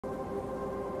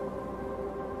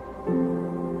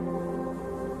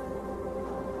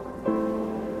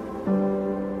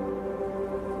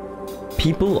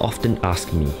People often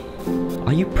ask me,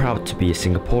 are you proud to be a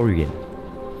Singaporean?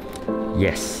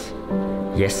 Yes.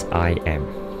 Yes, I am.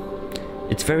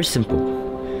 It's very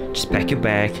simple. Just pack your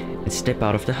bag and step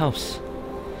out of the house.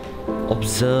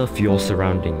 Observe your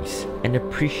surroundings and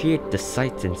appreciate the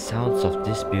sights and sounds of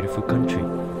this beautiful country.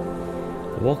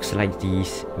 Walks like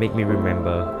these make me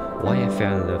remember why I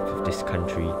fell in love with this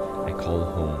country I call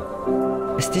home.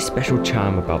 There's this special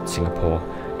charm about Singapore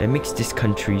that makes this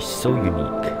country so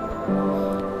unique.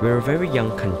 We're a very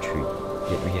young country,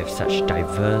 yet we have such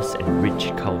diverse and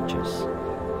rich cultures.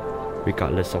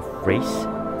 Regardless of race,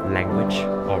 language,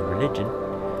 or religion,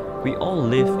 we all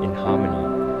live in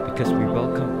harmony because we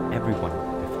welcome everyone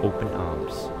with open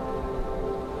arms.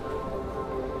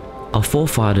 Our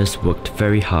forefathers worked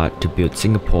very hard to build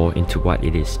Singapore into what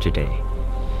it is today.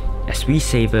 As we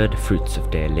savor the fruits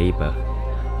of their labor,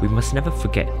 we must never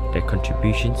forget their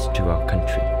contributions to our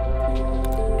country.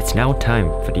 It's now time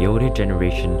for the older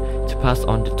generation to pass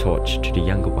on the torch to the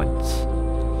younger ones.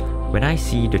 When I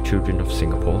see the children of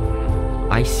Singapore,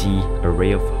 I see a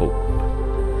ray of hope.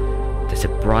 There's a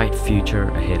bright future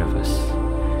ahead of us.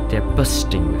 They're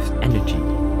bursting with energy,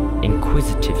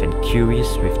 inquisitive and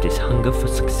curious with this hunger for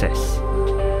success.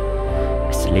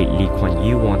 As the late Lee Kuan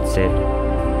Yew once said,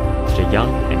 to the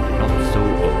young and not so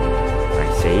old,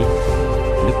 I say,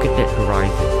 look at that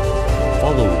horizon,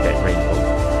 follow that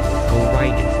rainbow, go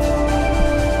ride it.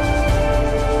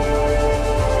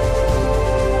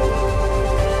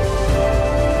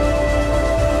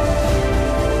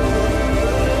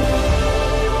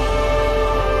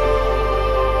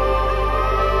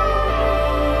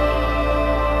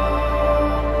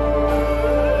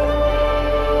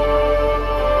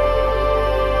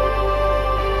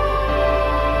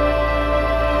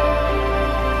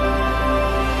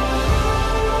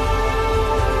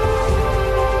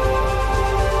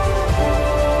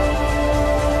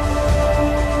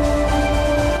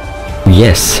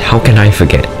 Yes, how can I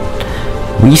forget?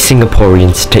 We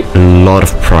Singaporeans take a lot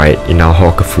of pride in our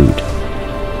hawker food.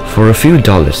 For a few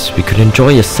dollars, we could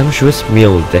enjoy a sumptuous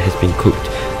meal that has been cooked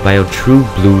by our true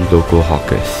blue local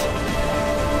hawkers.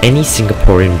 Any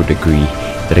Singaporean would agree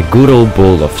that a good old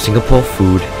bowl of Singapore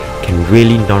food can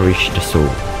really nourish the soul.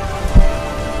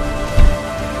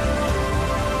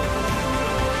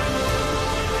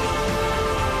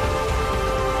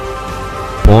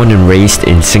 Born and raised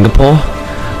in Singapore,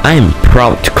 I am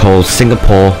proud to call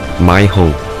Singapore my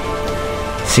home.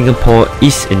 Singapore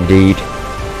is indeed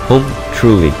home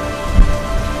truly.